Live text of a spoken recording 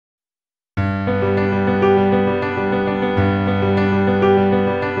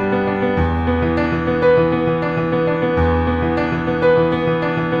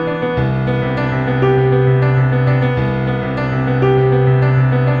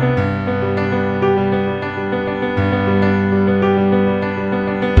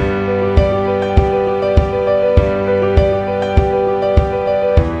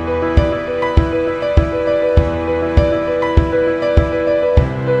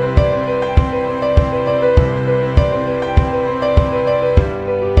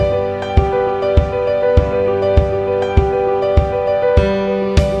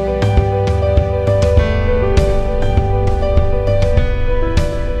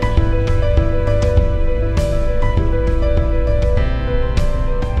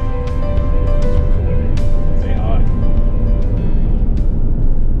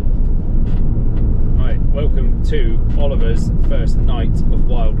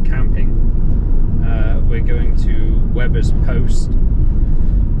Weber's Post,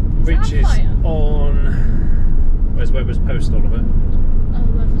 which is on... Where's Weber's Post, Oliver? Oh,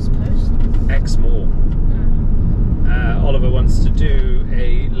 Weber's Post? Exmoor. Oliver wants to do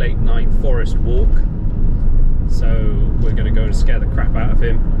a late night forest walk, so we're going to go and scare the crap out of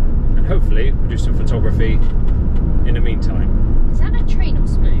him, and hopefully we'll do some photography in the meantime. Is that a train or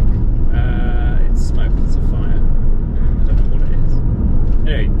smoke? It's smoke, it's a fire. I don't know what it is.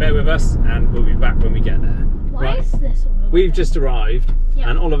 Anyway, bear with us and we'll be back when we get there. Why is this all over? We've just arrived,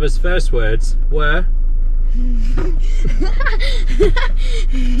 and Oliver's first words were...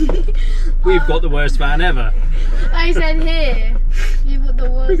 We've got the worst van ever. I said here. You've got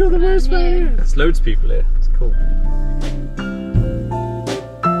the worst. We got the worst van here. There's loads of people here. It's cool.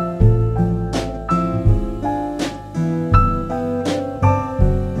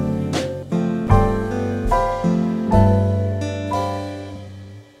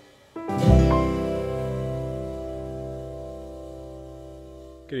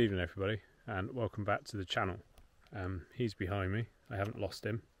 Good evening, everybody, and welcome back to the channel. He's behind me. I haven't lost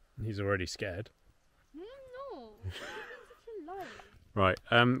him. He's already scared. No. Right,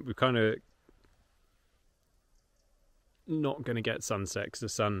 we're kind of not going to get sunset because the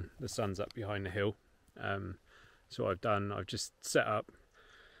sun's up behind the hill. So what I've done, I've just set up.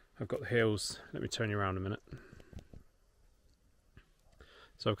 I've got the hills. Let me turn you around a minute.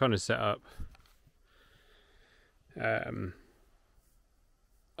 So I've kind of set up.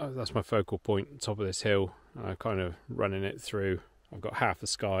 That's my focal point, top of this hill, and I'm kind of running it through. I've got half the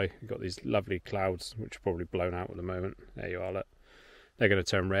sky. We've got these lovely clouds, which are probably blown out at the moment. There you are, look. They're going to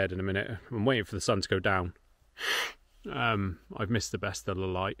turn red in a minute. I'm waiting for the sun to go down. I've missed the best of the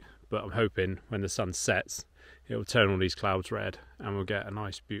light, but I'm hoping when the sun sets, it'll turn all these clouds red, and we'll get a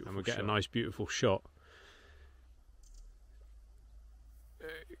nice, beautiful shot.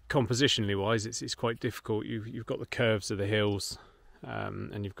 Compositionally wise, it's quite difficult. You've got the curves of the hills,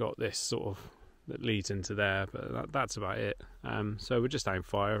 and you've got this sort of that leads into there, but that's about it. So we'll just aim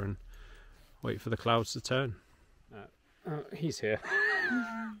fire and wait for the clouds to turn. He's here.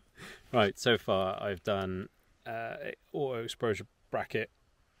 Right, so far I've done auto exposure bracket,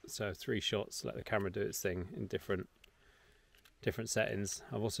 so 3 shots, let the camera do its thing in different settings.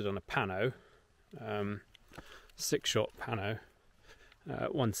 I've also done a pano, 6-shot pano,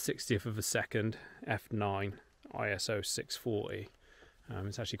 1/60th of a second, f9, ISO 640.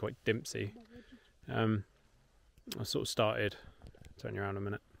 It's actually quite dimpsy. I sort of started, turn you around a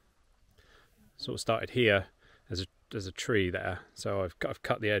minute, sort of started here as a tree there, so I've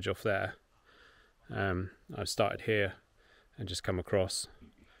cut the edge off there. I've started here and just come across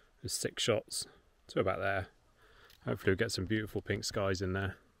with 6 shots to about there. Hopefully we'll get some beautiful pink skies in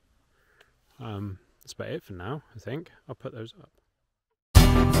there. That's about it for now, I think. I'll put those up.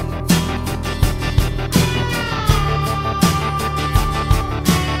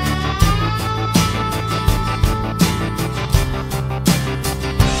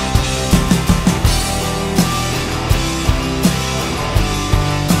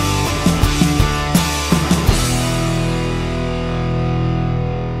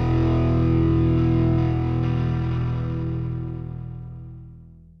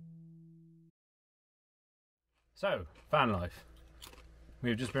 So, van life.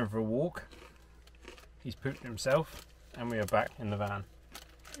 We've just been for a walk. He's pooped himself, and we are back in the van.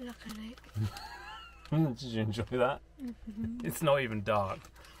 Look at it. Did you enjoy that? It's not even dark.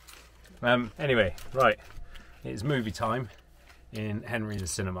 Anyway, right. It's movie time in Henry the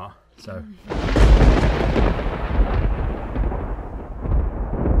Cinema. So.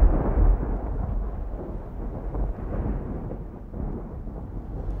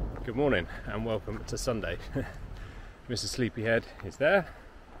 Good morning and welcome to Sunday. Mr. Sleepyhead is there.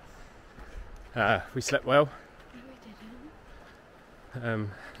 We slept well. No, we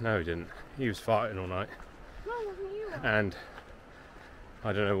didn't. No, he didn't. He was farting all night. No, wasn't you? And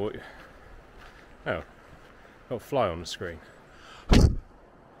I don't know what. Oh, got a fly on the screen. Pain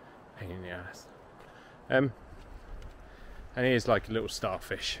in the ass. And here's like a little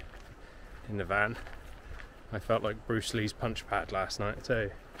starfish in the van. I felt like Bruce Lee's punch pad last night, I tell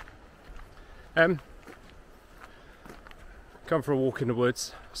you. Come for a walk in the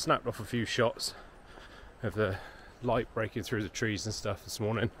woods, snapped off a few shots of the light breaking through the trees and stuff this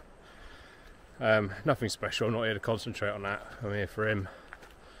morning. Nothing special, I'm not here to concentrate on that. I'm here for him.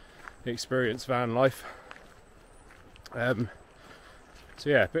 Experience van life. So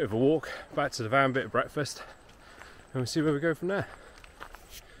yeah, a bit of a walk, back to the van, bit of breakfast, and we'll see where we go from there.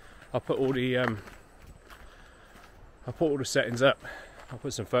 I'll put all the settings up. I'll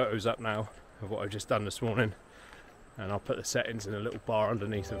put some photos up now of what I've just done this morning, and I'll put the settings in a little bar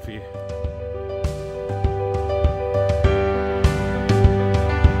underneath them for you.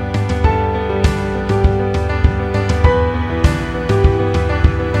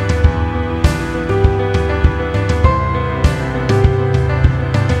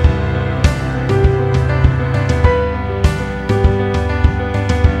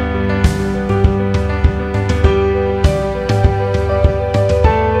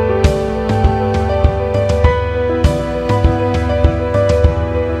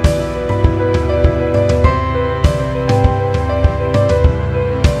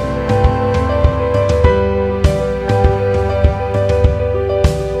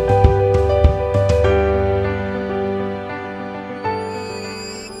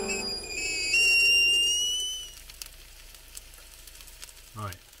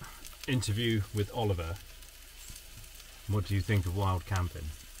 interview with Oliver. What do you think of wild camping?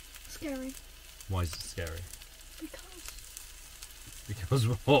 Scary. Why is it scary? Because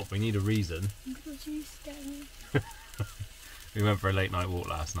what? We need a reason. Because you scare me. We went for a late night walk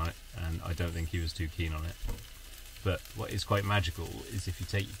last night and I don't think he was too keen on it. But what is quite magical is if you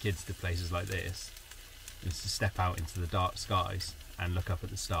take your kids to places like this, is to step out into the dark skies and look up at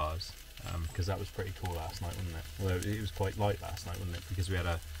the stars. Because that was pretty cool last night, wasn't it? Although it was quite light last night, wasn't it? Because we had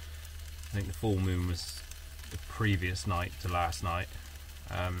I think the full moon was the previous night to last night.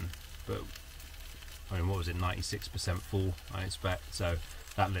 But I mean, what was it, 96% full, I expect, so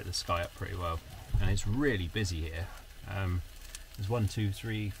that lit the sky up pretty well. And it's really busy here. There's 1, 2,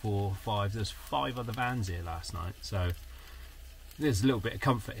 3, 4, 5, there's 5 other vans here last night, so there's a little bit of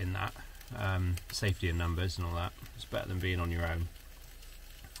comfort in that. Safety in numbers and all that. It's better than being on your own.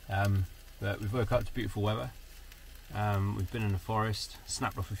 But we've woke up to beautiful weather. We've been in the forest,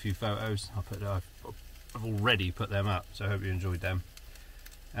 snapped off a few photos. I've already put them up, so I hope you enjoyed them.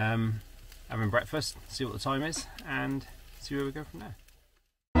 Having breakfast, see what the time is, and see where we go from there.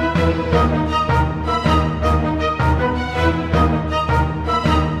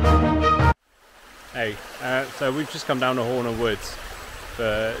 Hey, so we've just come down to Horner Woods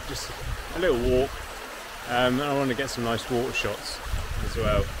for just a little walk, and I want to get some nice water shots as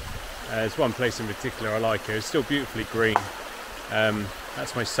well. There's one place in particular I like here. It's still beautifully green.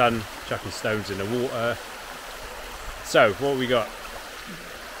 That's my son chucking stones in the water. So what we got?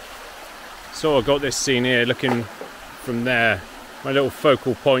 So I got this scene here looking from there. My little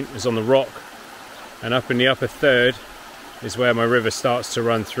focal point is on the rock, and up in the upper third is where my river starts to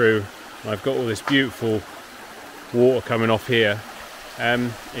run through. I've got all this beautiful water coming off here.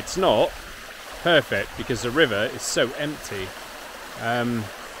 It's not perfect because the river is so empty.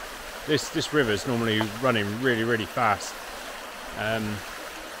 This river is normally running really fast.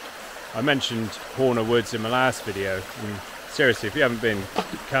 I mentioned Horner Woods in my last video, and seriously, if you haven't been,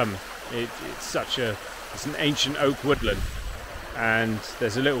 come. It's an ancient oak woodland, and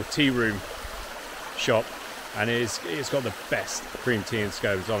there's a little tea room shop, and it's got the best cream tea and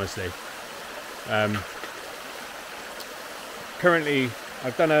scones, honestly. Currently,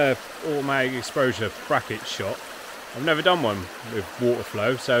 I've done a automatic exposure bracket shot. I've never done one with water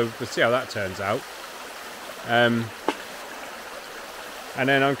flow, so we'll see how that turns out. And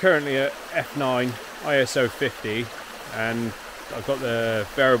then I'm currently at f9 ISO 50, and I've got the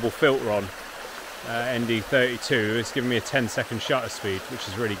variable filter on, ND32. It's giving me a 10-second shutter speed, which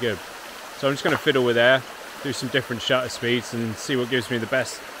is really good. So I'm just going to fiddle with air, do some different shutter speeds, and see what gives me the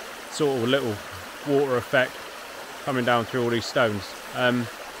best sort of little water effect coming down through all these stones.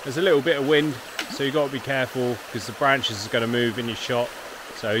 There's a little bit of wind, so you've got to be careful because the branches are going to move in your shot,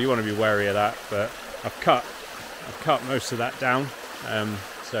 so you want to be wary of that. But I've cut most of that down,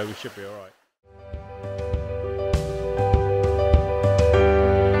 so we should be all right.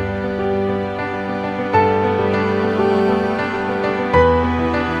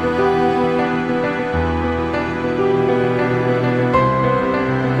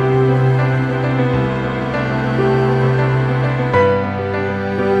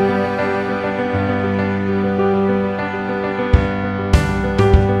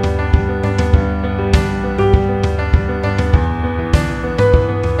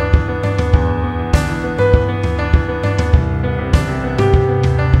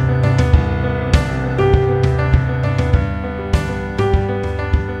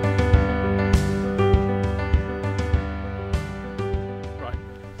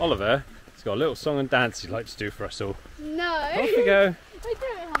 Oliver, he's got a little song and dance he'd like to do for us all. No. Off you go. I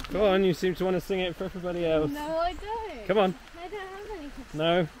don't have Go on, you seem to want to sing it for everybody else. No, I don't. Come on. I don't have anything.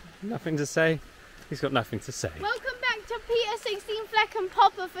 No, nothing to say. He's got nothing to say. Welcome back to Peter 16 Fleck and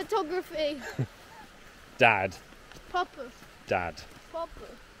Popper Photography. Dad. Popper. Dad. Popper.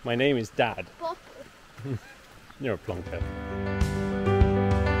 My name is Dad. Popper. You're a plonker.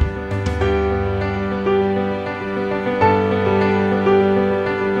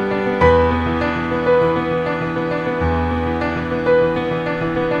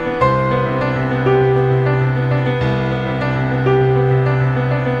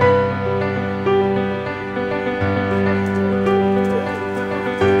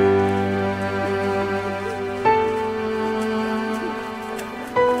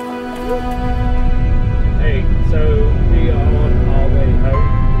 Hey, so we are on our way home.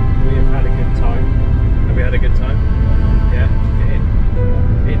 We have had a good time. Have we had a good time? Yeah?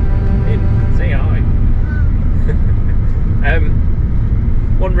 Get in. Say hi.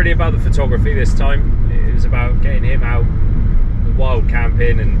 Wasn't really about the photography this time. It was about getting him out, wild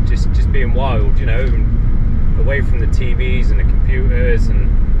camping, and just being wild, you know, and away from the TVs and the computers and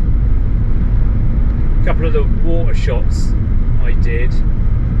A couple of the water shots I did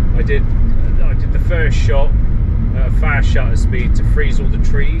the first shot at a fast shutter speed to freeze all the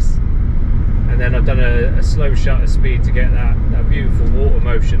trees, and then I've done a slow shutter speed to get that beautiful water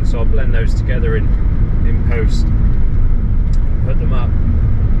motion, so I'll blend those together in post, put them up.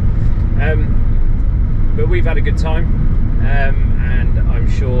 But we've had a good time, and I'm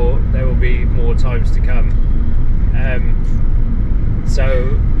sure there will be more times to come.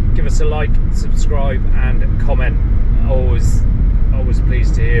 So give us a like, subscribe and comment. Always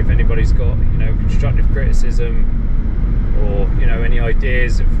pleased to hear if anybody's got, you know, constructive criticism, or, you know, any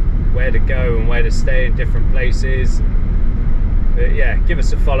ideas of where to go and where to stay in different places. But yeah, give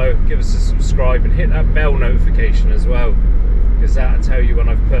us a follow, give us a subscribe, and hit that bell notification as well, because that'll tell you when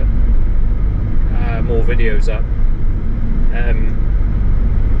I've put more videos up. And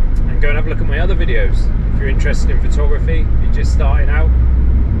go and have a look at my other videos if you're interested in photography, you're just starting out.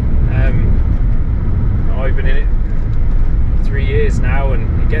 I've been in it 3 years now,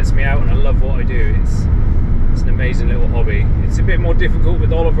 and it gets me out, and I love what I do. It's an amazing little hobby. It's a bit more difficult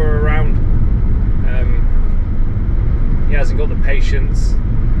with Oliver around. He hasn't got the patience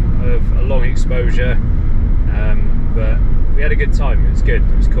of a long exposure, but we had a good time. It was good,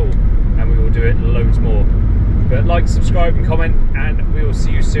 it was cool, and we will do it loads more. But like, subscribe and comment, and we will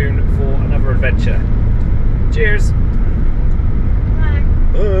see you soon for another adventure. Cheers!